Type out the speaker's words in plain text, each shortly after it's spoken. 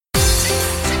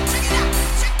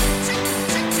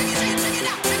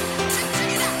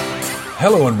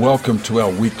Hello and welcome to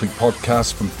our weekly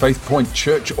podcast from Faith Point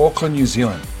Church, Auckland, New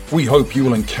Zealand. We hope you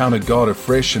will encounter God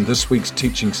afresh in this week's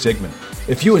teaching segment.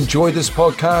 If you enjoy this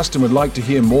podcast and would like to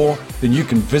hear more, then you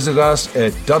can visit us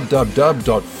at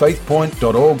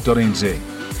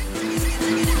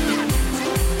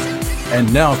www.faithpoint.org.nz.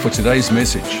 And now for today's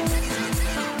message.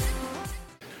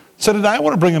 So today I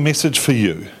want to bring a message for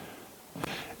you.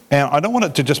 And I don't want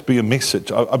it to just be a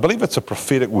message. I believe it's a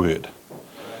prophetic word.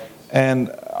 And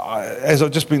as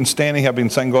I've just been standing here, I've been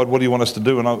saying, God, what do you want us to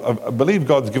do? And I believe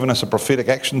God's given us a prophetic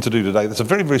action to do today. That's a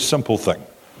very, very simple thing.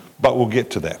 But we'll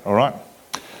get to that, all right?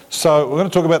 So we're going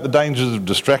to talk about the dangers of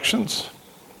distractions.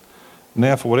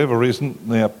 Now, for whatever reason,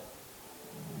 the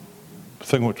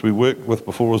thing which we worked with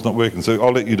before is not working. So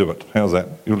I'll let you do it. How's that?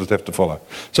 You'll just have to follow.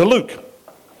 So Luke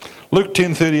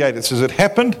 10:38, it says, it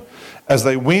happened as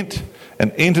they went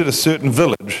and entered a certain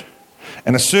village,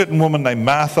 and a certain woman named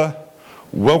Martha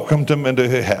welcomed him into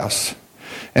her house.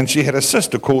 And she had a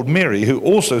sister called Mary, who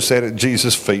also sat at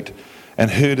Jesus' feet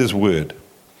and heard his word.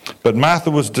 But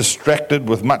Martha was distracted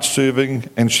with much serving,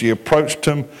 and she approached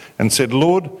him and said,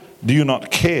 Lord, do you not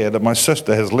care that my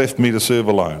sister has left me to serve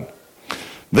alone?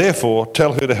 Therefore,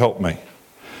 tell her to help me.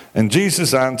 And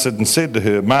Jesus answered and said to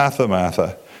her, Martha,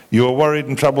 Martha, you are worried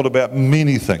and troubled about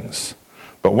many things,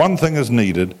 but one thing is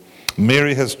needed.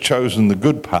 Mary has chosen the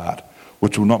good part,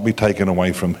 which will not be taken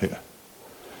away from her.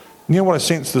 You know what I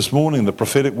sensed this morning, the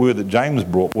prophetic word that James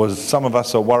brought, was some of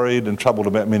us are worried and troubled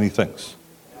about many things.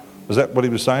 Was that what he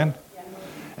was saying? Yeah.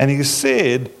 And he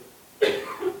said,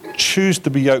 choose to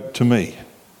be yoked to me.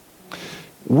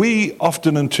 We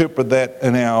often interpret that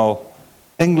in our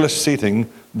English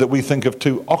setting that we think of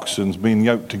two oxen being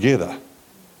yoked together.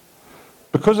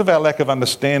 Because of our lack of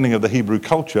understanding of the Hebrew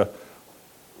culture,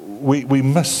 we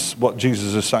miss what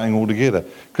Jesus is saying altogether.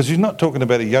 Because he's not talking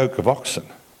about a yoke of oxen.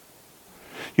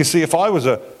 You see, if I was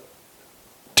a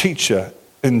teacher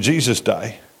in Jesus'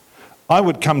 day, I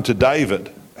would come to David,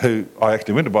 who I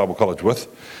actually went to Bible college with,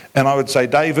 and I would say,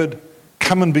 David,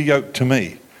 come and be yoked to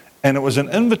me. And it was an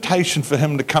invitation for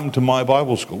him to come to my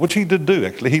Bible school, which he did do,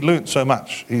 actually. He learnt so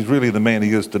much. He's really the man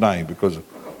he is today because of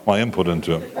my input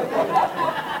into him.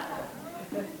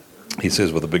 He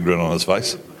says with a big grin on his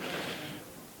face.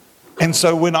 And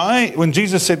so when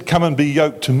Jesus said, come and be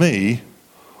yoked to me,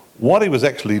 what he was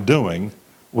actually doing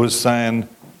was saying,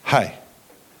 hey,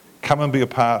 come and be a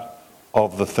part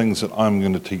of the things that I'm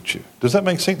going to teach you. Does that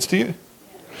make sense to you?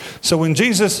 So when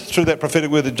Jesus, through that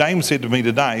prophetic word that James said to me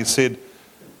today, said,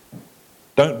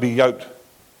 don't be yoked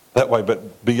that way,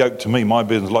 but be yoked to me, my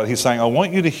burden's light. He's saying, I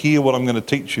want you to hear what I'm going to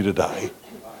teach you today,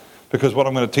 because what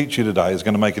I'm going to teach you today is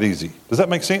going to make it easy. Does that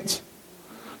make sense?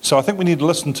 So I think we need to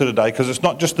listen to today, because it's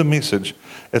not just a message,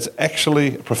 it's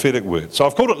actually a prophetic word. So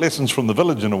I've called it Lessons from the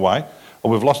Village in a way, or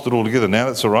we've lost it all together now,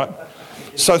 that's all right.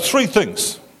 So three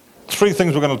things we're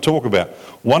going to talk about.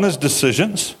 One is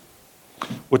decisions,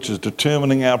 which is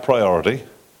determining our priority.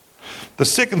 The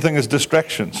second thing is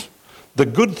distractions, the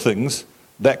good things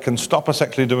that can stop us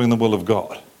actually doing the will of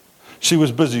God. She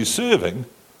was busy serving,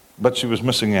 but she was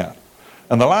missing out.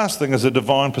 And the last thing is a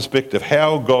divine perspective,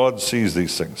 how God sees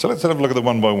these things. So let's have a look at them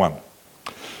one by one.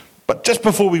 But just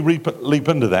before we leap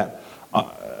into that,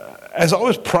 as I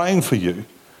was praying for you,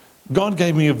 God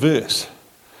gave me a verse.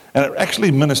 And it actually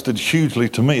ministered hugely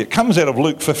to me. It comes out of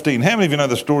Luke 15. How many of you know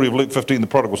the story of Luke 15, the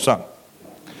prodigal son?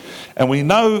 And we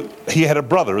know he had a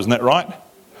brother, isn't that right?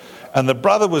 And the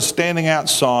brother was standing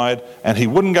outside and he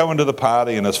wouldn't go into the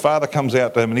party, and his father comes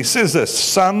out to him and he says this,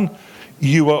 son,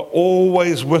 you are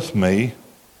always with me,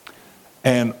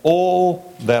 and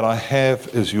all that I have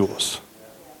is yours.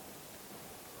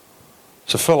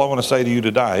 So Phil, I want to say to you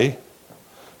today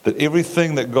that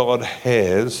everything that God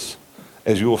has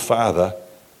as your father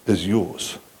is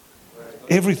yours.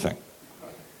 Everything.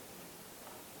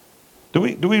 Do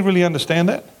we really understand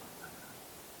that?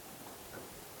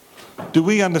 Do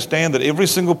we understand that every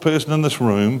single person in this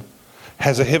room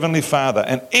has a heavenly Father,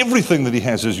 and everything that he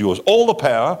has is yours? All the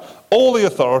power, all the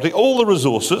authority, all the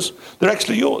resources, they're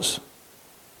actually yours.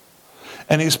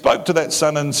 And he spoke to that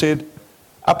son and said,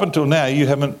 up until now you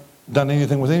haven't done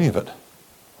anything with any of it.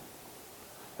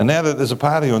 And now that there's a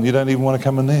party on, you don't even want to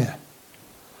come in there.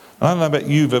 I don't know about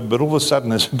you, but all of a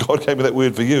sudden, as God gave me that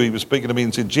word for you, he was speaking to me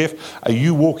and said, Jeff, are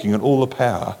you walking in all the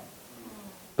power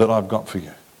that I've got for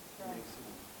you?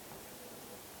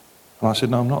 And I said,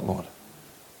 no, I'm not, Lord.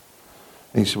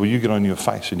 And he said, well, you get on your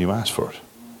face and you ask for it.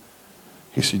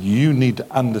 He said, you need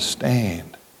to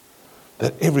understand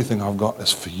that everything I've got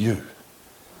is for you.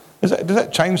 Does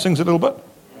that change things a little bit?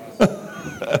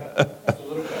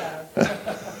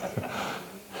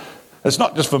 It's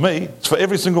not just for me, it's for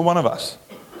every single one of us.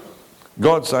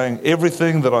 God saying,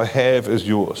 everything that I have is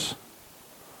yours.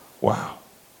 Wow.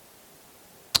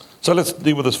 So let's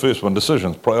deal with this first one,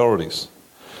 decisions, priorities.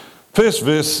 First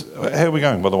verse, how are we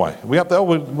going, by the way? Are we up there? Oh,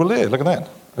 we're there, look at that.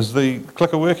 Is the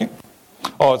clicker working?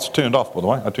 Oh, it's turned off, by the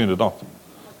way. I turned it off.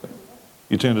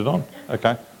 You turned it on?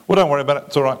 Okay. Well, don't worry about it.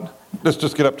 It's all right. Let's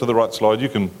just get up to the right slide. You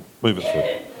can move it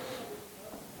through.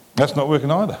 That's not working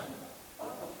either.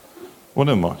 Well,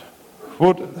 never mind.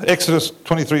 Well, Exodus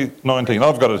 23:19.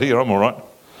 I've got it here. I'm all right.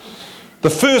 The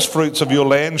first fruits of your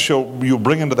land you'll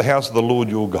bring into the house of the Lord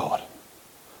your God.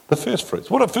 The first fruits.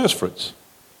 What are first fruits?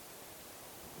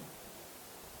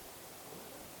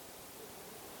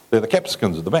 They're the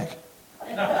capsicums at the back.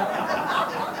 They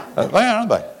are, aren't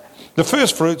they? The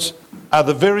first fruits are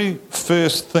the very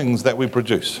first things that we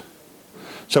produce.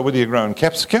 So whether you're growing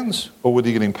capsicums or whether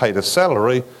you're getting paid a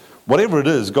salary, whatever it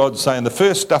is, God's saying the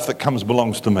first stuff that comes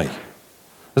belongs to me.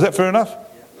 Is that fair enough?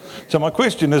 So my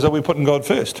question is, are we putting God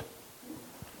first?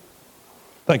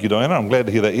 Thank you, Diana. I'm glad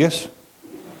to hear that yes.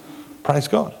 Praise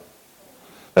God.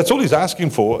 That's all he's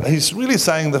asking for. He's really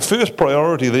saying the first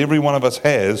priority that every one of us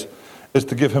has is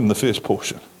to give him the first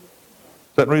portion.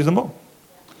 Is that reasonable?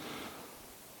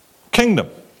 Kingdom.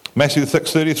 Matthew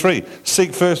 6:33.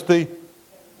 Seek first the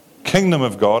kingdom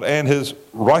of God and his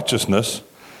righteousness,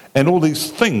 and all these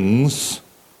things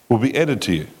will be added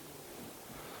to you.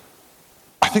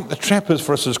 I think the trap is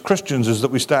for us as Christians is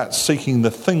that we start seeking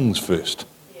the things first.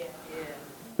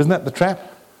 Isn't that the trap?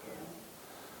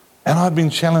 And I've been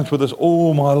challenged with this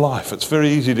all my life. It's very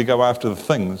easy to go after the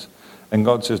things, and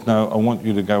God says, no, I want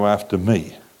you to go after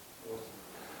me.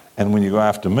 And when you go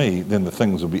after me, then the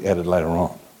things will be added later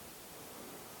on.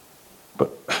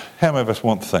 But how many of us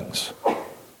want things?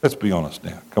 Let's be honest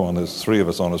now. Come on, there's 3 of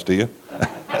us honest here.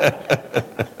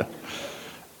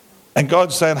 And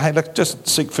God's saying, hey, let's just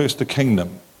seek first the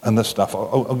kingdom and this stuff.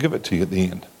 I'll give it to you at the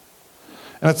end.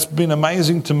 And it's been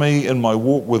amazing to me in my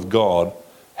walk with God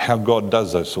how God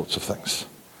does those sorts of things.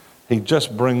 He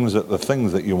just brings the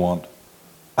things that you want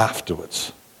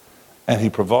afterwards. And he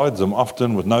provides them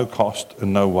often with no cost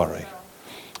and no worry.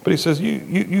 But he says,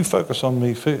 you focus on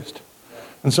me first.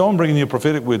 And so I'm bringing you a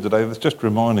prophetic word today that's just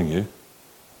reminding you,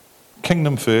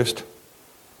 kingdom first,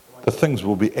 the things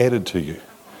will be added to you.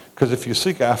 Because if you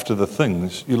seek after the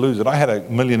things, you lose it. I had a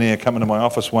millionaire come into my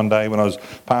office one day when I was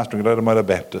pastoring at Automotive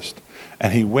Baptist,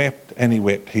 and he wept and he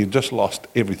wept. He had just lost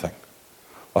everything.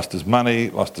 Lost his money,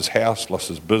 lost his house, lost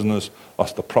his business,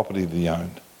 lost the property that he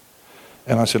owned.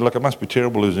 And I said, look, it must be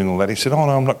terrible losing all that. He said, oh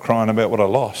no, I'm not crying about what I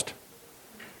lost.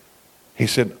 He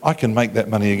said, I can make that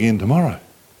money again tomorrow.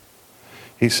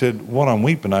 He said, what I'm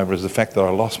weeping over is the fact that I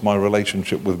lost my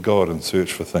relationship with God in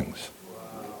search for things.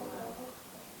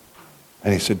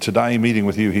 And he said, today meeting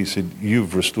with you, he said,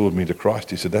 you've restored me to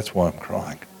Christ. He said, that's why I'm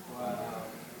crying.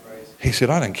 He said,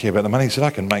 I don't care about the money. He said,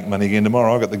 I can make money again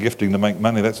tomorrow. I've got the gifting to make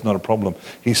money. That's not a problem.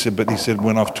 He said, but he said,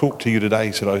 when I've talked to you today,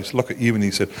 he said, I just look at you and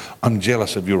he said, I'm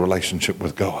jealous of your relationship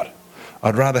with God.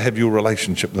 I'd rather have your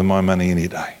relationship than my money any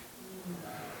day.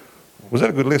 Was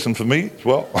that a good lesson for me as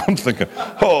well? I'm thinking,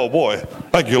 oh boy,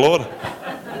 thank you, Lord.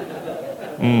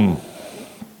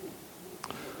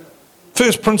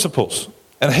 First principles.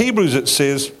 In Hebrews it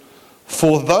says,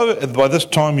 for though by this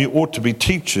time you ought to be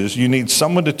teachers, you need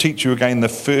someone to teach you again the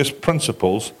first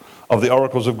principles of the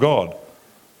oracles of God.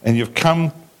 And you've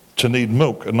come to need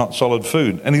milk and not solid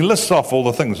food. And he lists off all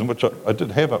the things, in which I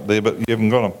did have up there, but you haven't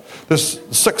got them. There's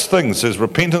 6 things. There's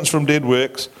repentance from dead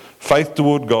works, faith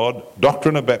toward God,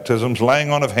 doctrine of baptisms, laying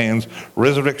on of hands,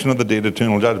 resurrection of the dead,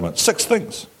 eternal judgment. 6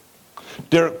 things.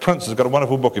 Derek Prince has got a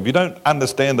wonderful book. If you don't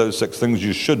understand those 6 things,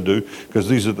 you should do, because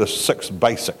these are the 6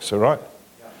 basics, all right?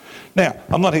 Now,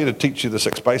 I'm not here to teach you the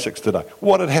 6 basics today.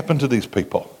 What had happened to these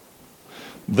people?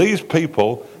 These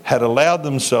people had allowed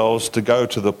themselves to go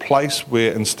to the place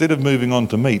where instead of moving on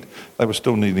to meat, they were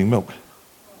still needing milk,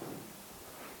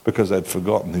 because they'd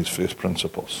forgotten these first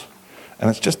principles. And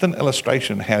it's just an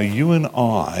illustration how you and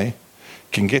I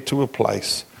can get to a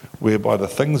place whereby the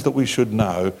things that we should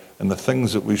know and the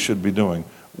things that we should be doing,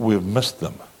 we've missed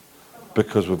them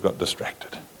because we've got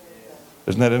distracted.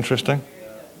 Isn't that interesting?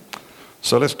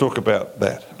 So let's talk about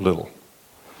that a little.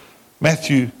 Mark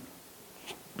 3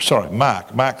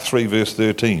 verse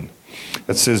 13.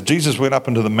 It says, Jesus went up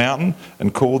into the mountain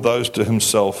and called those to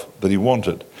himself that he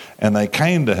wanted. And they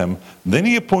came to him. Then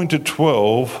he appointed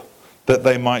 12 that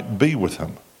they might be with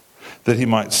him, that he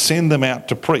might send them out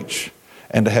to preach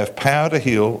and to have power to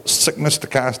heal, sickness to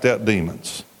cast out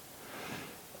demons.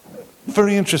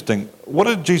 Very interesting. What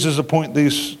did Jesus appoint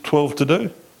these 12 to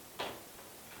do?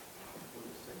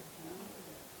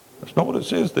 That's not what it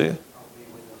says there.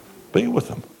 Be with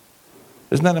them.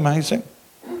 Isn't that amazing?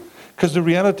 Because the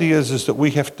reality is that we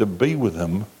have to be with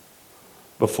him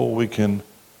before we can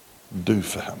do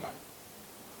for him.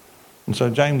 And so,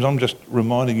 James, I'm just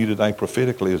reminding you today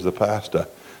prophetically as the pastor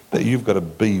that you've got to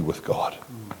be with God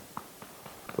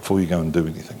before you go and do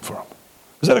anything for him.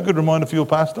 Is that a good reminder for your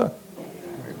pastor?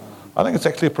 I think it's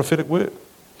actually a prophetic word.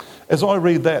 As I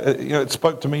read that, it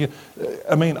spoke to me.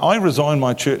 I mean, I resigned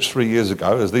my church 3 years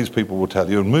ago, as these people will tell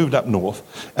you, and moved up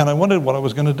north, and I wondered what I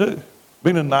was going to do.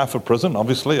 Been in Nafa prison,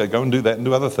 obviously, I go and do that and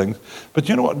do other things. But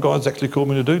you know what God's actually called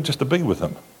me to do? Just to be with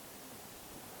him.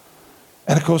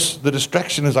 And of course, the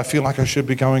distraction is I feel like I should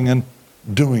be going and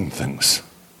doing things.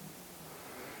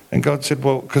 And God said,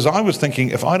 well, because I was thinking,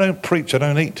 if I don't preach, I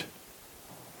don't eat.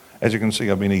 As you can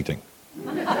see, I've been eating.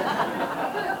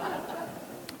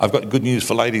 I've got good news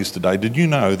for ladies today. Did you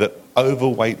know that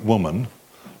overweight women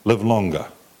live longer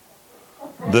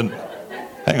than,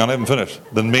 hang on, I haven't finished,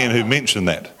 than men who mention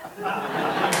that?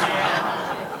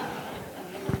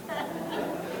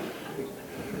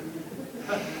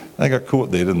 They got caught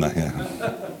there, didn't they?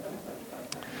 Yeah.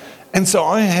 And so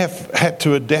I have had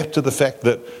to adapt to the fact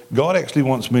that God actually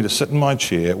wants me to sit in my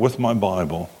chair with my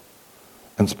Bible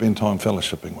and spend time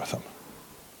fellowshipping with him.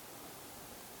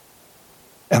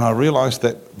 And I realised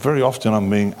that very often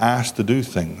I'm being asked to do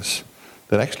things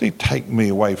that actually take me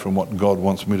away from what God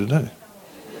wants me to do.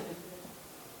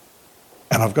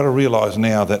 And I've got to realise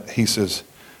now that he says,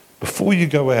 before you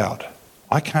go out,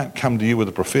 I can't come to you with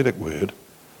a prophetic word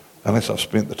unless I've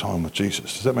spent the time with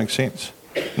Jesus. Does that make sense?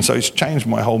 And so he's changed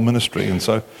my whole ministry. And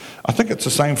so I think it's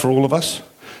the same for all of us.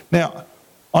 Now,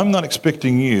 I'm not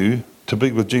expecting you to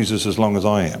be with Jesus as long as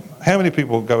I am. How many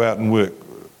people go out and work?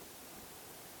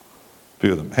 A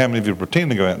few of them. How many of you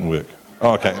pretend to go out and work?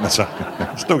 Oh, okay, that's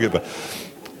still get that.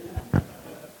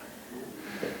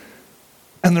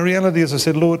 And the reality is, I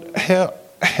said, Lord, how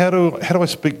do I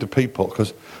speak to people?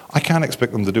 Because I can't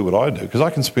expect them to do what I do, because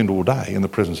I can spend all day in the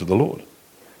presence of the Lord.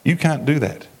 You can't do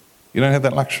that. You don't have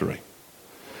that luxury.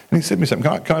 And he said to me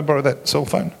something, can I borrow that cell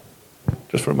phone?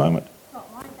 Just for a moment.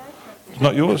 It's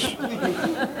not yours?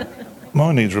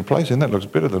 Mine needs replacing. That looks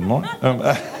better than mine.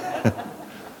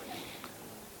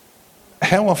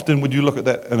 How often would you look at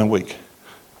that in a week?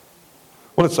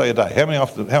 Well, let's say a day. How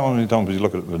many times would you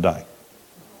look at it in a day?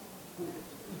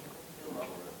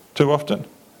 Too often?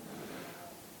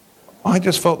 I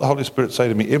just felt the Holy Spirit say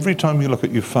to me, every time you look at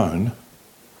your phone,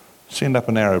 send up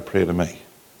an arrow prayer to me.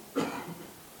 Do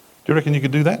you reckon you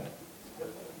could do that?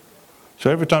 So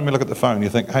every time you look at the phone, you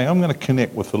think, hey, I'm going to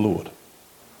connect with the Lord.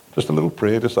 Just a little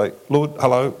prayer, just say, Lord,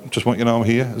 hello, just want you to know I'm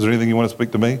here. Is there anything you want to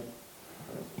speak to me?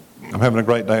 I'm having a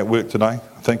great day at work today.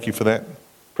 Thank you for that.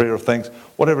 Prayer of thanks.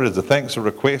 Whatever it is, a thanks, a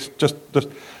request.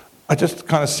 I just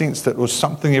kind of sensed that it was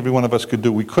something every one of us could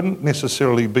do. We couldn't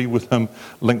necessarily be with him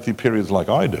lengthy periods like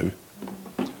I do,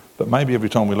 but maybe every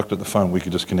time we looked at the phone, we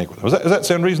could just connect with him. Does that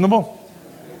sound reasonable?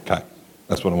 Okay,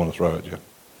 that's what I want to throw at you.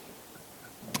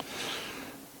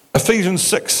 Ephesians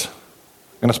 6. I'm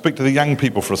going to speak to the young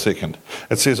people for a second.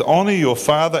 It says, honour your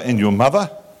father and your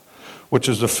mother, which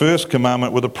is the first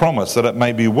commandment with a promise that it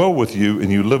may be well with you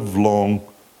and you live long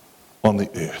on the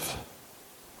earth.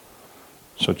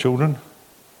 So children,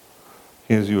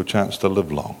 here's your chance to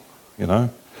live long, you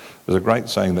know. There's a great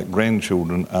saying that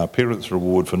grandchildren are parents'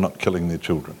 reward for not killing their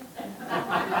children.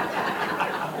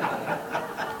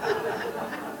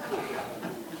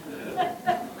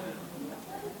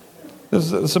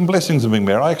 There's some blessings of being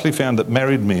married. I actually found that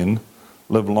married men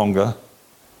live longer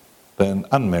than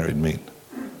unmarried men.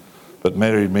 But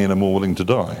married men are more willing to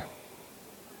die.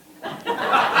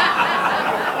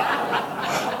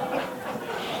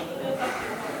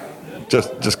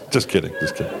 Just kidding.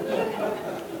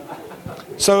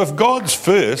 So if God's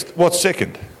first, what's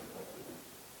second?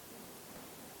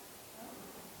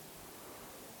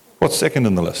 What's second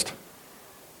in the list?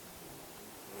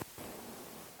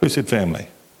 Who said family?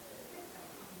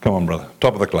 Come on, brother.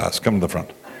 Top of the class. Come to the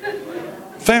front.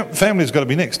 Family's got to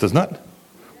be next, doesn't it?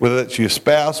 Whether that's your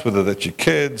spouse, whether that's your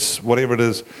kids, whatever it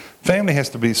is, family has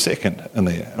to be second in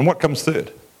there. And what comes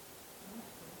third?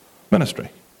 Ministry.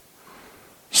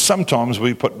 Sometimes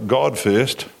we put God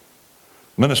first,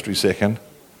 ministry second,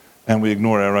 and we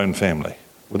ignore our own family.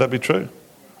 Would that be true?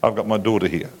 I've got my daughter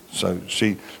here, so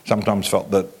she sometimes felt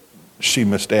that she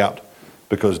missed out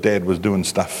because Dad was doing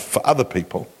stuff for other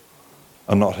people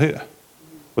and not her.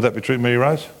 Would that be true, Mary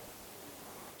Rose?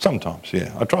 Sometimes,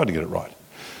 yeah. I tried to get it right.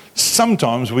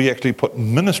 Sometimes we actually put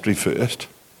ministry first,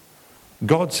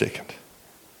 God second.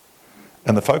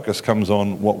 And the focus comes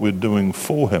on what we're doing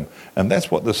for him. And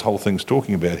that's what this whole thing's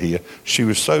talking about here. She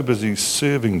was so busy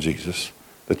serving Jesus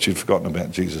that she'd forgotten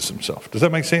about Jesus himself. Does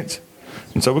that make sense?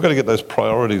 And so we've got to get those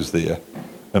priorities there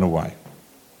in a way.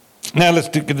 Now let's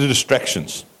get to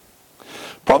distractions.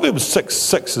 Proverbs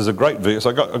 6:6 is a great verse.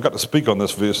 I got to speak on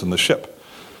this verse in the ship.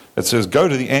 It says, "Go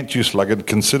to the ant, you sluggard,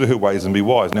 consider her ways and be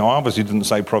wise." Now, I obviously didn't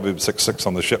say Proverbs 6:6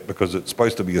 on the ship because it's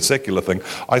supposed to be a secular thing.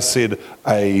 I said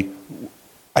a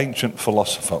ancient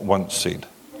philosopher once said.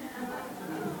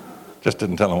 Just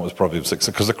didn't tell them it was Proverbs 6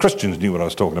 because the Christians knew what I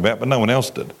was talking about, but no one else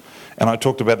did. And I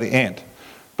talked about the ant.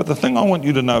 But the thing I want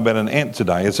you to know about an ant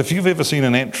today is if you've ever seen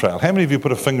an ant trail, how many of you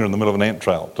put a finger in the middle of an ant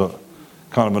trail to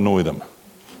kind of annoy them?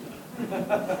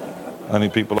 Only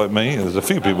people like me? There's a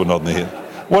few people nodding their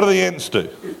head. What do the ants do?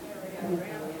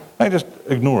 They just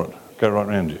ignore it, go right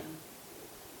around you.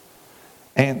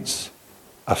 Ants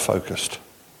are focused.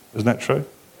 Isn't that true?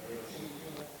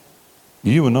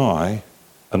 You and I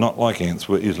are not like ants.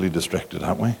 We're easily distracted,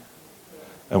 aren't we?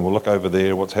 And we'll look over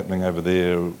there, what's happening over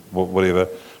there, whatever.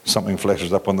 Something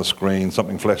flashes up on the screen,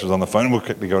 something flashes on the phone, we'll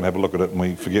quickly go and have a look at it and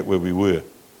we forget where we were.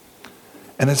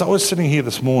 And as I was sitting here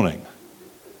this morning,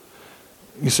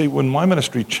 you see, when my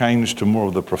ministry changed to more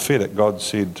of the prophetic, God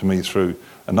said to me through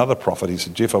another prophet, he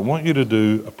said, "Jeff, I want you to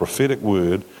do a prophetic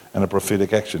word and a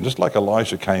prophetic action." Just like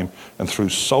Elijah came and threw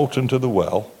salt into the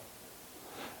well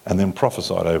and then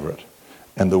prophesied over it.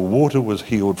 And the water was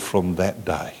healed from that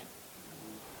day.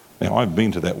 Now, I've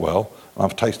been to that well, and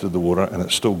I've tasted the water, and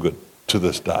it's still good to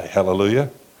this day. Hallelujah.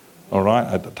 All right,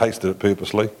 I tasted it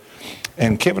purposely.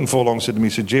 And Kevin Forlong said to me,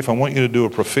 he said, "Jeff, I want you to do a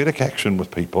prophetic action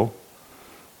with people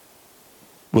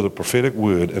with a prophetic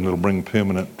word, and it'll bring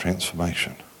permanent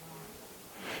transformation."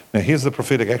 Now, here's the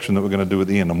prophetic action that we're going to do at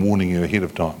the end. I'm warning you ahead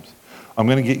of time. I'm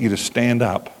going to get you to stand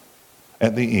up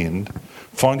at the end,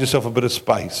 find yourself a bit of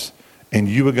space, and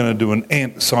you are going to do an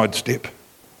ant sidestep.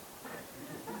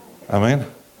 Amen?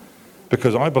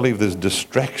 Because I believe there's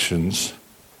distractions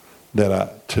that are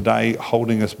today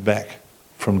holding us back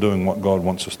from doing what God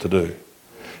wants us to do.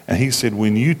 And he said,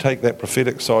 when you take that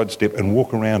prophetic sidestep and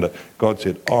walk around it, God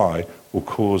said, I will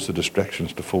cause the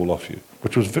distractions to fall off you,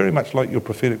 which was very much like your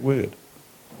prophetic word.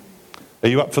 Are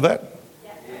you up for that?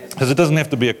 Because it doesn't have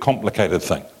to be a complicated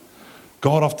thing.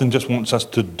 God often just wants us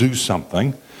to do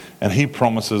something, and he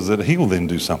promises that he will then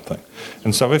do something.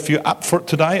 And so if you're up for it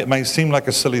today, it may seem like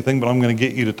a silly thing, but I'm going to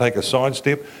get you to take a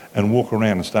sidestep and walk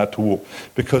around and start to walk.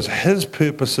 Because his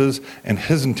purposes and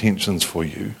his intentions for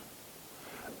you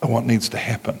are what needs to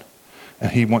happen.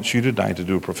 And he wants you today to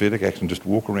do a prophetic action, just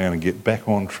walk around and get back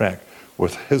on track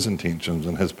with his intentions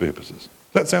and his purposes.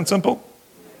 Does that sound simple?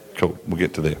 Cool, we'll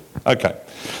get to there. Okay,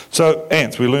 so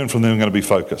ants, we learn from them, going to be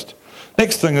focused.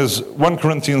 Next thing is 1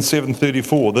 Corinthians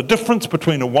 7:34. The difference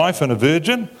between a wife and a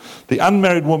virgin. The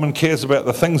unmarried woman cares about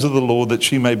the things of the Lord, that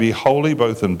she may be holy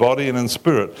both in body and in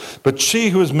spirit. But she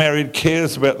who is married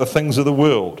cares about the things of the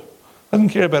world. Doesn't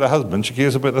care about her husband, she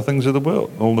cares about the things of the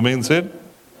world. All the men said?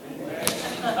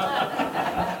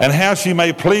 And how she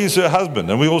may please her husband.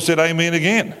 And we all said amen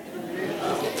again.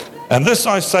 And this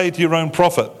I say to your own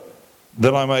profit,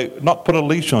 that I may not put a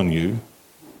leash on you,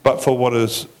 but for what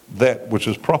is that which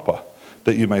is proper,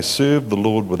 that you may serve the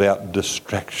Lord without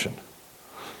distraction.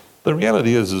 The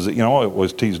reality is that, I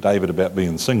always tease David about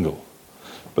being single.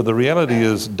 But the reality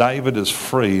is David is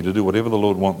free to do whatever the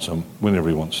Lord wants him, whenever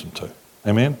he wants him to.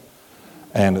 Amen?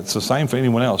 And it's the same for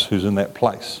anyone else who's in that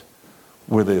place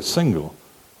where they're single.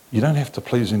 You don't have to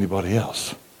please anybody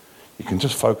else. You can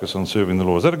just focus on serving the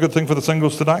Lord. Is that a good thing for the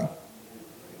singles today?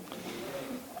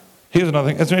 Here's another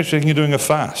thing. It's interesting you're doing a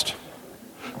fast.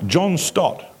 John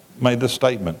Stott made this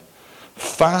statement.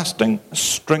 Fasting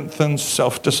strengthens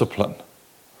self-discipline.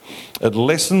 It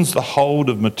lessens the hold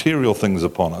of material things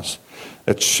upon us.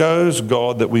 It shows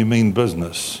God that we mean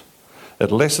business. It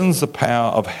lessens the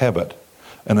power of habit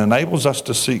and enables us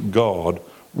to seek God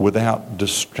without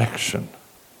distraction.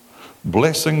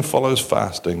 Blessing follows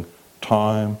fasting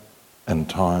time and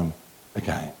time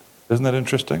again. Isn't that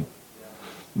interesting?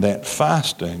 That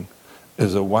fasting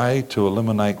is a way to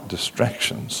eliminate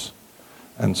distractions.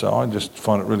 And so I just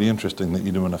find it really interesting that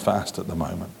you're doing a fast at the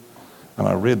moment. And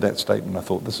I read that statement and I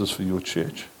thought, this is for your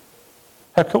church.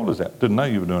 How cool is that? Didn't know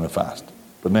you were doing a fast,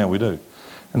 but now we do.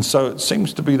 And so it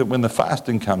seems to be that when the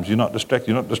fasting comes, you're not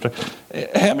distracted.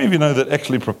 How many of you know that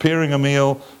actually preparing a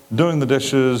meal, doing the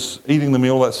dishes, eating the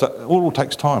meal, all that stuff, all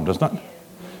takes time, doesn't it?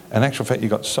 In actual fact,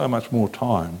 you've got so much more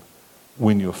time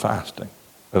when you're fasting.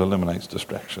 It eliminates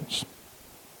distractions.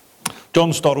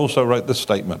 John Stott also wrote this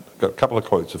statement. Got a couple of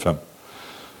quotes of him.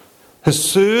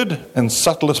 His third and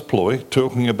subtlest ploy,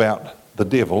 talking about the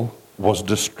devil, was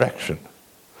distraction.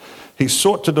 He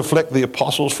sought to deflect the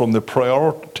apostles from their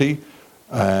priority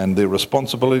and their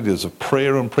responsibilities of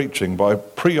prayer and preaching by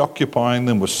preoccupying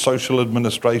them with social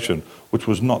administration, which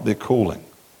was not their calling.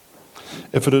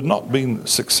 If it had not been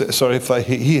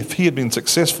if he had been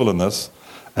successful in this,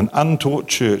 an untaught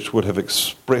church would have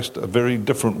expressed a very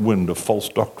different wind of false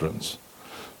doctrines.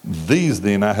 These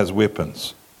then are his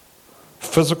weapons: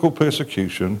 physical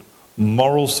persecution,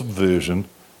 moral subversion,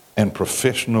 and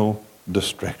professional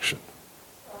distraction.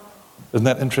 Isn't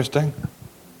that interesting?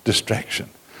 Distraction.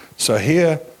 So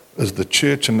here is the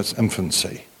church in its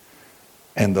infancy,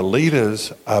 and the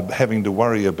leaders are having to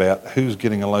worry about who's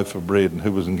getting a loaf of bread and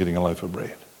who isn't getting a loaf of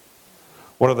bread.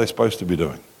 What are they supposed to be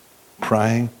doing?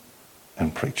 Praying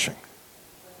and preaching.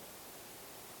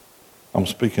 I'm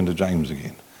speaking to James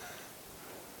again.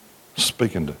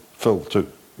 Speaking to Phil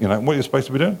too. You know, what you're supposed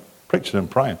to be doing? Preaching and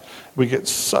praying. We get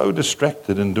so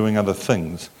distracted in doing other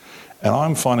things, and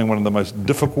I'm finding one of the most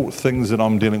difficult things that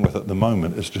I'm dealing with at the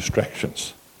moment is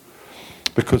distractions.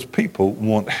 Because people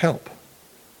want help.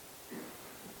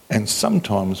 And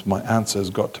sometimes my answer has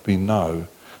got to be no,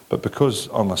 but because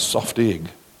I'm a soft egg,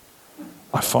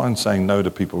 I find saying no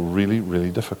to people really,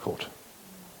 really difficult.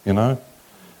 You know?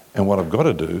 And what I've got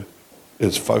to do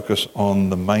is focus on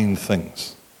the main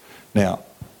things. Now,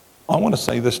 I want to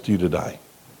say this to you today.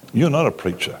 You're not a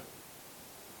preacher.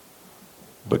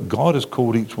 But God has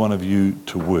called each one of you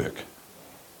to work.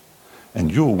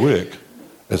 And your work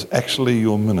is actually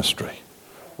your ministry.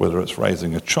 Whether it's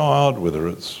raising a child, whether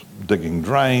it's digging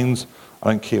drains, I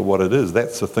don't care what it is.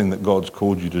 That's the thing that God's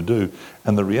called you to do.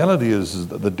 And the reality is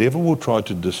that the devil will try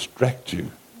to distract you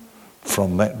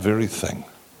from that very thing.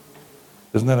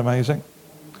 Isn't that amazing?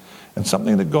 And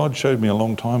something that God showed me a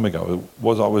long time ago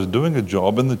was I was doing a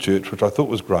job in the church, which I thought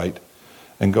was great.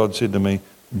 And God said to me,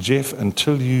 Jeff,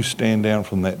 until you stand down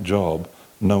from that job,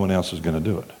 no one else is going to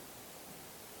do it.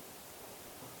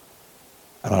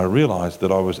 And I realized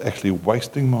that I was actually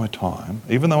wasting my time,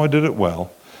 even though I did it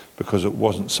well, because it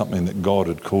wasn't something that God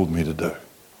had called me to do.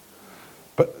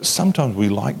 But sometimes we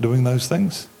like doing those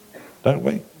things, don't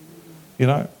we? You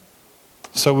know?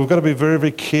 So we've got to be very,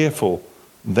 very careful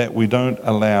that we don't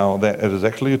allow that. It is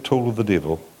actually a tool of the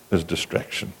devil, is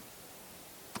distraction.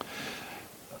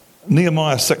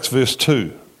 Nehemiah 6 verse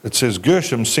 2, it says,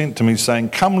 Gershom sent to me saying,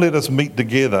 come let us meet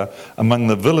together among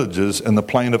the villages in the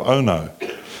plain of Ono.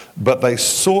 But they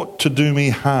sought to do me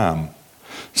harm.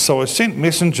 So I sent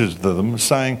messengers to them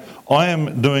saying, I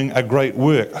am doing a great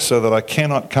work so that I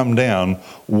cannot come down.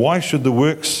 Why should the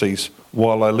work cease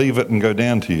while I leave it and go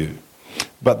down to you?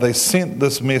 But they sent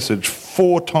this message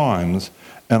 4 times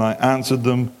and I answered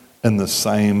them in the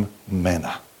same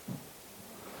manner.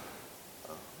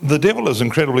 The devil is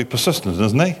incredibly persistent,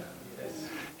 isn't he?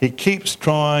 He keeps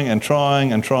trying and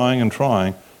trying and trying and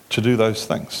trying to do those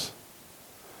things.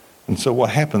 And so what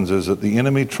happens is that the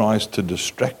enemy tries to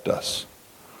distract us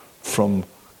from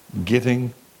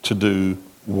getting to do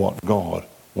what God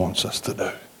wants us to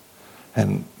do.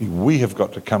 And we have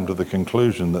got to come to the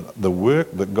conclusion that the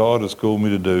work that God has called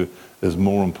me to do is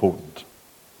more important.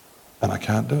 And I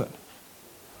can't do it.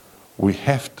 We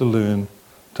have to learn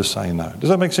to say no. Does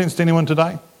that make sense to anyone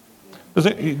today? Do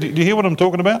you hear what I'm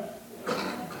talking about?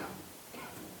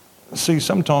 See,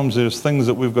 sometimes there's things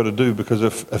that we've got to do because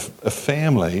if a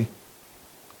family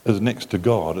is next to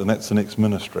God and that's the next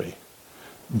ministry,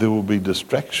 there will be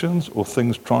distractions or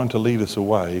things trying to lead us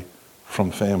away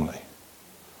from family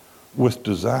with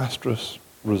disastrous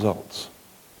results.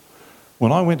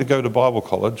 When I went to go to Bible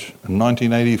college in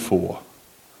 1984,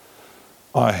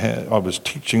 I was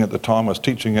teaching at the time. I was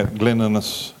teaching at Glen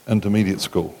Innes Intermediate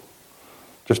School,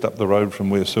 just up the road from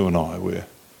where Sue and I were.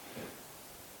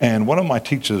 And one of my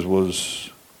teachers was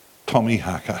Tom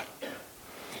Ihaka.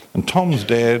 And Tom's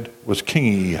dad was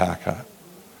King Ihaka.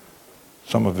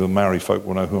 Some of the Maori folk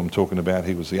will know who I'm talking about.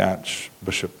 He was the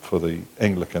Archbishop for the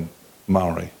Anglican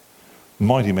Maori.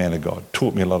 Mighty man of God,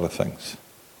 taught me a lot of things.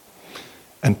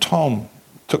 And Tom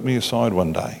took me aside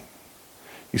one day.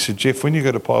 He said, Jeff, when you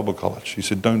go to Bible college, he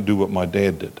said, don't do what my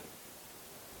dad did.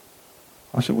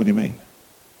 I said, what do you mean?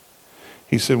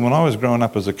 He said, when I was growing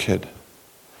up as a kid,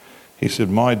 he said,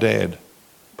 my dad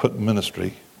put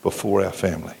ministry before our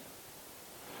family.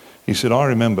 He said, I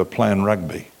remember playing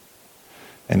rugby.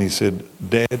 And he said,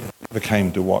 Dad never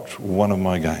came to watch one of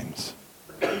my games,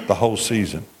 the whole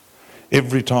season.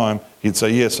 Every time he'd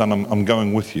say, yes, son, I'm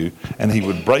going with you. And he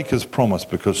would break his promise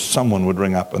because someone would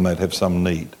ring up and they'd have some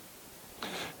need.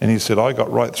 And he said, I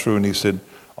got right through, and he said,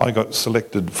 I got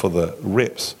selected for the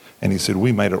reps. And he said,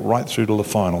 we made it right through to the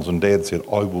finals. And Dad said,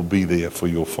 I will be there for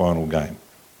your final game.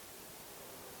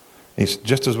 He said,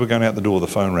 just as we're going out the door, the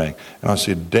phone rang. And I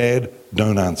said, Dad,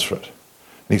 don't answer it.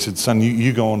 And he said, son,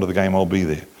 you go on to the game, I'll be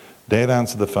there. Dad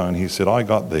answered the phone. He said, I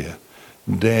got there.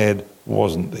 Dad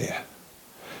wasn't there.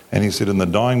 And he said, in the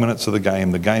dying minutes of the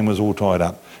game was all tied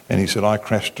up. And he said, I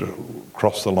crashed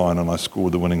across the line and I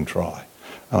scored the winning try.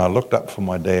 And I looked up for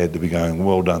my dad to be going,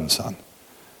 well done, son.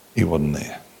 He wasn't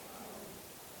there.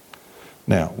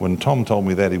 Now, when Tom told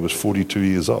me that, he was 42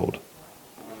 years old.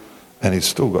 And he's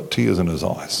still got tears in his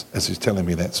eyes as he's telling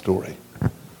me that story.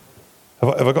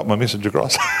 Have I got my message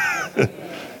across?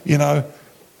 You know,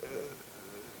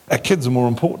 our kids are more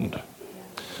important.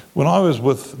 When I was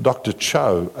with Dr.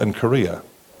 Cho in Korea,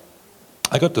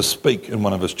 I got to speak in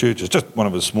one of his churches, just one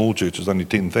of his small churches, only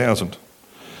 10,000.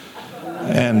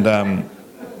 And,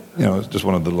 you know, it's just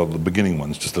one of the beginning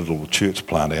ones, just a little church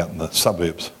plant out in the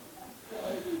suburbs.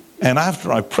 And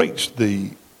after I preached,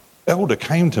 the elder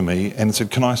came to me and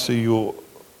said, can I see your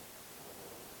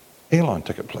airline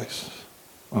ticket, please?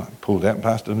 I pulled out and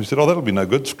passed it, and he said, oh, that'll be no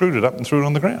good, screwed it up and threw it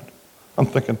on the ground. I'm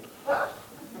thinking,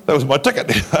 that was my ticket.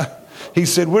 He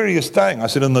said, where are you staying? I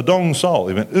said, in the Dong Seoul.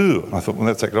 He went, ooh. And I thought, well,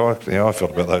 that's actually how I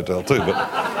felt about the hotel too.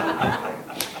 But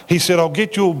he said, I'll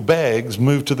get your bags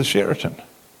moved to the Sheraton.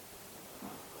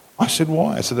 I said,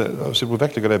 why? I said, we've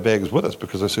actually got our bags with us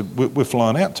because I said, we're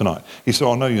flying out tonight. He said,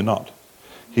 oh, no, you're not.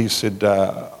 He said,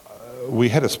 we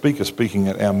had a speaker speaking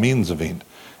at our men's event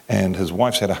and his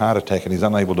wife's had a heart attack and he's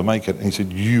unable to make it. And he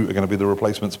said, you are going to be the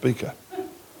replacement speaker.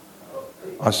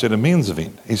 I said, a men's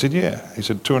event? He said, yeah. He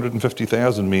said,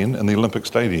 250,000 men in the Olympic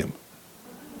Stadium.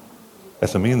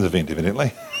 That's a men's event, evidently.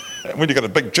 When you've got a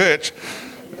big church,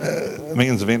 a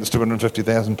men's event is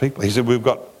 250,000 people. He said, we've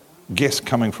got guests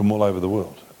coming from all over the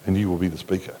world and you will be the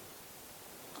speaker.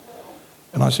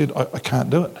 And I said, I can't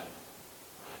do it.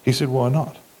 He said, why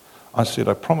not? I said,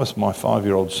 I promised my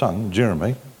 5-year-old son,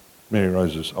 Jeremy, Mary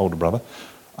Rose's older brother,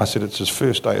 I said, it's his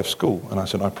first day of school. And I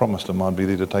said, I promised him I'd be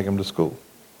there to take him to school.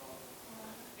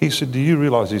 He said, do you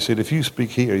realise, he said, if you speak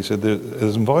here, he said,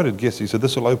 there's invited guests, he said,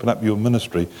 this will open up your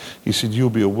ministry. He said, you'll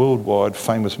be a worldwide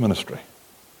famous ministry.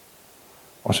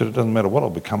 I said, it doesn't matter what I'll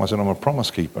become. I said, I'm a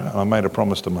promise keeper. And I made a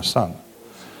promise to my son.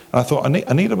 And I thought, I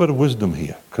need a bit of wisdom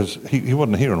here, because he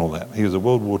wasn't hearing all that. He was a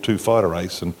World War II fighter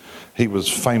ace, and he was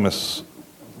a famous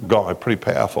guy, pretty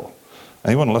powerful. And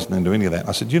he wasn't listening to any of that.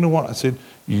 I said, you know what? I said,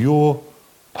 your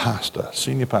pastor,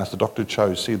 senior pastor, Dr.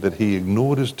 Cho, said that he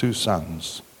ignored his 2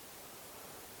 sons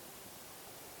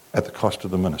at the cost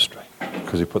of the ministry,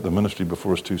 because he put the ministry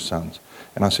before his 2 sons.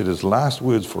 And I said, his last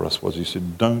words for us was, he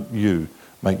said, don't you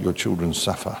make your children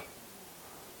suffer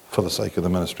for the sake of the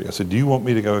ministry. I said, do you want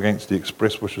me to go against the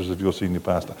express wishes of your senior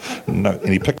pastor? No. And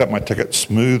he picked up my ticket,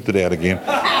 smoothed it out again,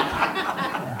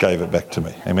 gave it back to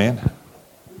me. Amen?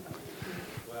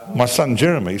 My son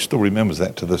Jeremy still remembers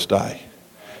that to this day,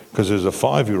 because as a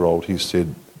 5-year-old, he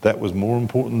said, that was more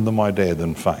important than my dad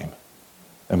than fame.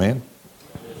 Amen?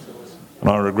 And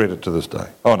I regret it to this day.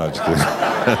 Oh, no, just kidding.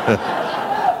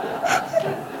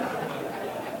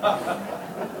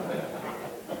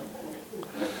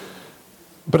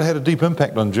 But it had a deep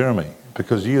impact on Jeremy,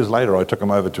 because years later I took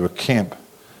him over to a camp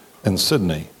in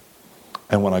Sydney.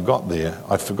 And when I got there,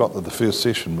 I forgot that the first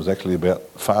session was actually about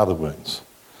father wounds.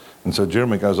 And so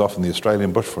Jeremy goes off in the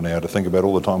Australian bush for an hour to think about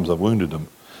all the times I've wounded him.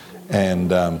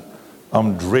 And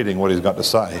I'm dreading what he's got to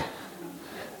say.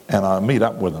 And I meet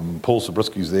up with him. Paul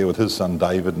Zabrisky's there with his son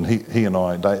David, and he and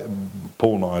I,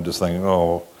 Paul and I are just thinking,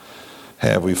 oh, how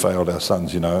have we failed our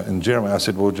sons, you know. And Jeremy, I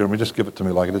said, well, Jeremy, just give it to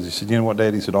me like it is. He said, you know what,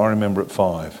 Dad? He said, I remember at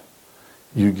 5,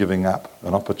 you giving up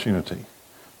an opportunity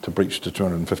to preach to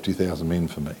 250,000 men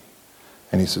for me.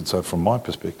 And he said, so from my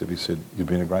perspective, he said, you've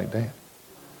been a great dad.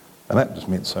 And that just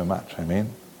meant so much,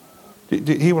 amen. Do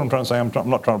you hear what I'm trying to say? I'm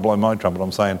not trying to blow my trumpet.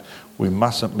 I'm saying we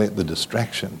mustn't let the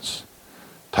distractions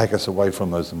take us away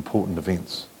from those important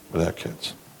events with our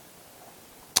kids.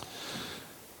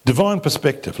 Divine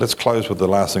perspective. Let's close with the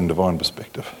last thing, divine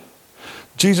perspective.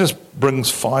 Jesus brings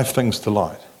 5 things to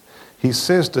light. He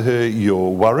says to her, you're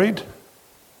worried,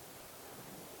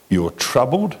 you're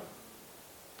troubled,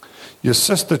 your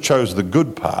sister chose the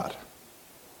good part.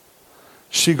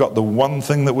 She got the one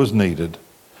thing that was needed,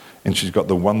 and she's got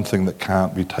the one thing that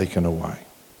can't be taken away.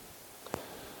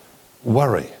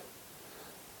 Worry.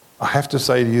 I have to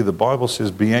say to you, the Bible says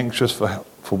be anxious for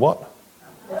what?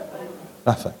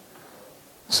 Nothing.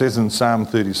 It says in Psalm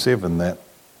 37 that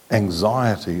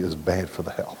anxiety is bad for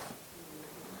the health.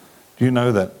 Do you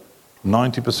know that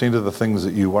 90% of the things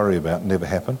that you worry about never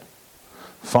happen?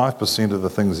 5% of the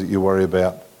things that you worry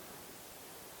about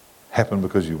happen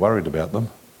because you worried about them.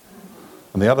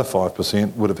 And the other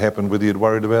 5% would have happened whether you'd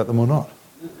worried about them or not.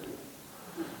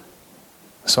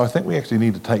 So I think we actually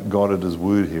need to take God at his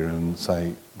word here and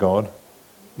say, God,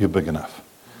 you're big enough.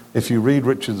 If you read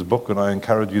Richard's book, and I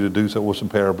encourage you to do so, Awesome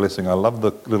Power of Blessing, I love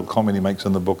the little comment he makes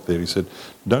in the book there. He said,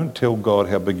 don't tell God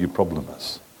how big your problem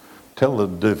is. tell the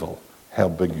devil how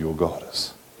big your God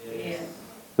is. Yes.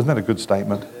 Isn't that a good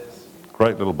statement?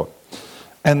 Great little book.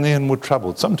 And then we're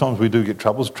troubled. Sometimes we do get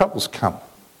troubles. Troubles come.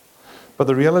 But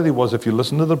the reality was, if you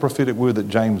listen to the prophetic word that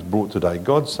James brought today,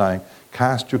 God's saying,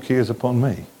 cast your cares upon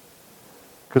me,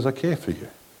 because I care for you.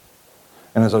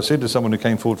 And as I said to someone who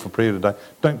came forward for prayer today,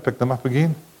 don't pick them up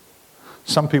again.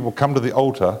 Some people come to the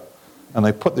altar and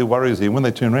they put their worries there. When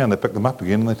they turn around, they pick them up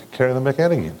again and they carry them back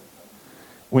out again.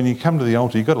 When you come to the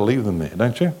altar, you've got to leave them there,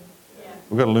 don't you? Yeah.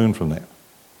 We've got to learn from that.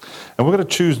 And we've got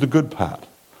to choose the good part,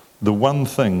 the one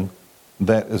thing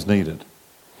that is needed.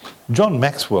 John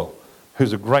Maxwell,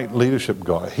 who's a great leadership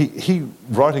guy, he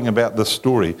writing about this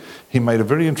story, he made a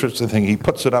very interesting thing. He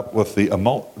puts it up with the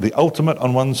ultimate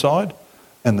on one side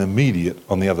and the immediate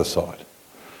on the other side.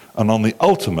 And on the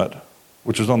ultimate,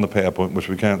 which is on the PowerPoint, which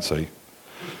we can't see,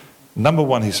 number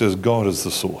one, he says, God is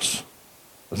the source.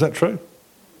 Is that true?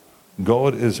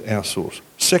 God is our source.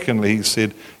 Secondly, he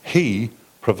said, he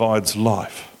provides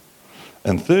life.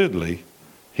 And thirdly,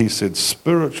 he said,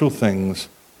 spiritual things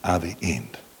are the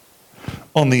end.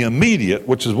 On the immediate,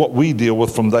 which is what we deal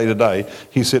with from day to day,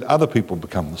 he said other people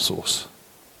become the source.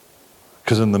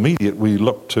 Because in the immediate, we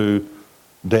look to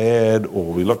dad,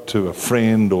 or we look to a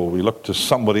friend, or we look to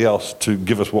somebody else to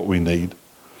give us what we need.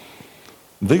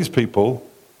 These people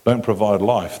don't provide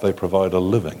life, they provide a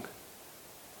living.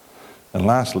 And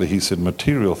lastly, he said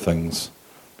material things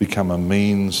become a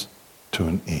means to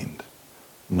an end,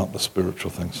 not the spiritual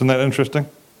things. Isn't that interesting?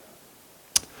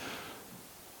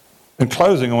 In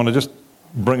closing, I want to just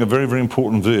bring a very, very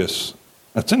important verse.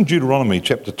 It's in Deuteronomy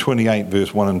chapter 28,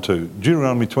 verse 1 and 2.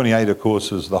 Deuteronomy 28, of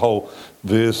course, is the whole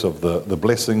verse of the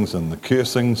blessings and the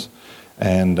cursings.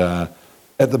 And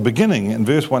at the beginning, in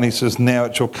verse 1, he says, now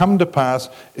it shall come to pass,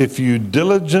 if you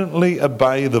diligently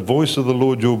obey the voice of the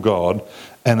Lord your God,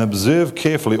 and observe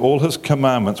carefully all his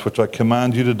commandments, which I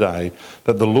command you today,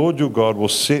 that the Lord your God will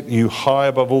set you high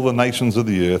above all the nations of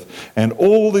the earth, and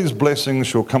all these blessings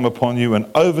shall come upon you and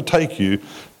overtake you,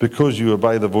 because you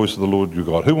obey the voice of the Lord your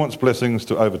God. Who wants blessings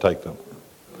to overtake them?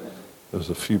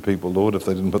 There's a few people, Lord. If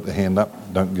they didn't put their hand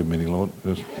up, don't give me any, Lord.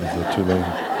 If they're too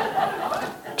lazy.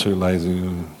 Too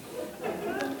lazy.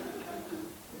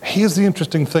 Here's the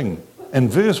interesting thing. In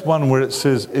verse 1 where it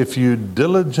says, if you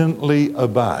diligently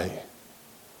obey,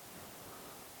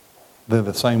 they're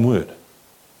the same word.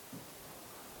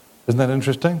 Isn't that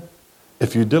interesting?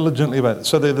 If you diligently obey.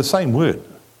 So they're the same word.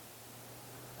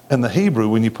 In the Hebrew,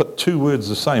 when you put two words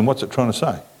the same, what's it trying to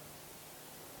say?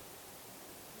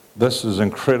 This is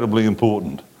incredibly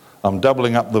important. I'm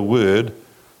doubling up the word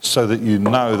so that you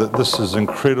know that this is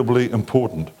incredibly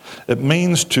important. It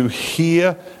means to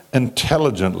hear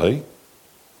intelligently,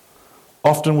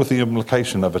 often with the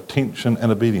implication of attention and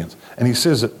obedience. And he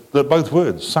says it, they're both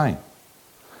words, same.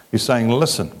 He's saying,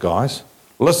 listen, guys,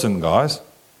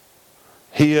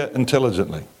 hear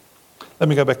intelligently. Let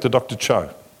me go back to Dr.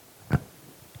 Cho.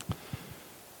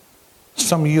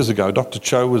 Some years ago, Dr.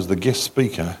 Cho was the guest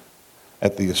speaker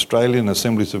at the Australian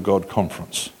Assemblies of God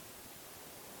conference.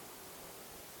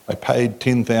 They paid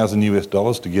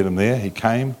 $10,000 to get him there. He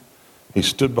came, he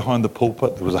stood behind the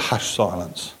pulpit, there was a hushed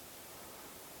silence.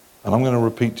 And I'm going to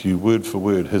repeat to you word for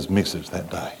word his message that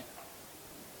day.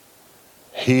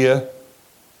 Hear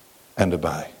and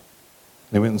obey.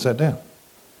 And he went and sat down.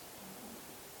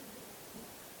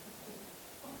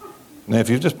 Now, if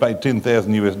you've just paid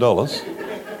 $10,000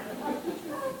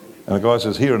 and the guy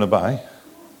says, hear and obey,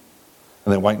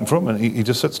 and they're waiting for him, and he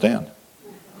just sits down.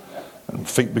 And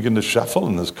feet begin to shuffle,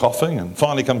 and there's coughing, and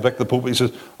finally comes back to the pulpit. He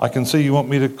says, I can see you want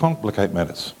me to complicate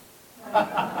matters.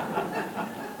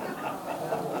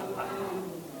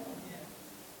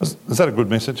 Is that a good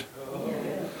message?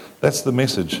 That's the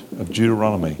message of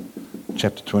Deuteronomy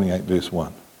chapter 28, verse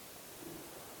 1.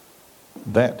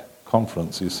 That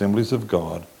conference, the Assemblies of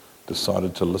God,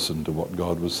 decided to listen to what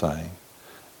God was saying.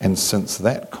 And since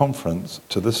that conference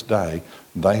to this day,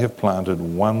 they have planted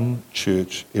one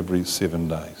church every 7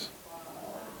 days.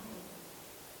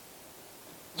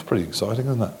 It's pretty exciting,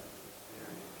 isn't it?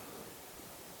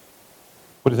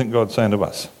 What do you think God's saying to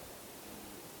us?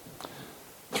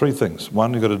 3 things.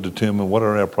 One, you've got to determine what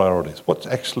are our priorities. What's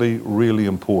actually really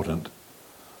important,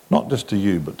 not just to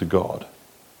you, but to God.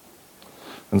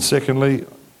 And secondly,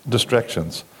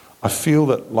 distractions. I feel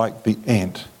that like the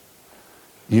ant,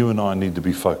 you and I need to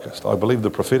be focused. I believe the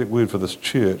prophetic word for this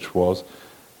church was,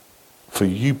 for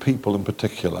you people in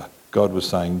particular, God was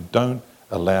saying, don't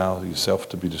allow yourself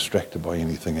to be distracted by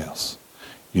anything else.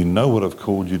 You know what I've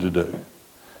called you to do,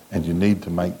 and you need to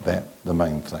make that the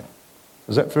main thing.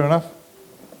 Is that fair enough?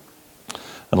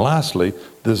 And lastly,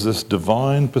 there's this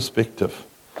divine perspective.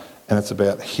 And it's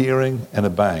about hearing and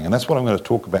obeying. And that's what I'm going to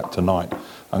talk about tonight.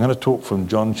 I'm going to talk from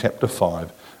John chapter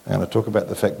 5. I'm going to talk about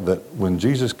the fact that when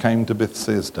Jesus came to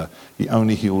Bethesda, he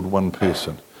only healed one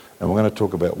person. And we're going to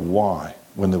talk about why.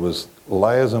 When there was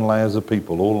layers and layers of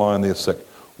people all lying there sick,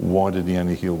 why did he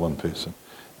only heal one person?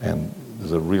 And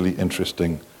there's a really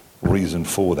interesting reason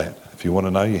for that. If you want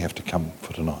to know, you have to come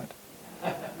for tonight.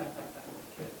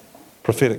 Prophetic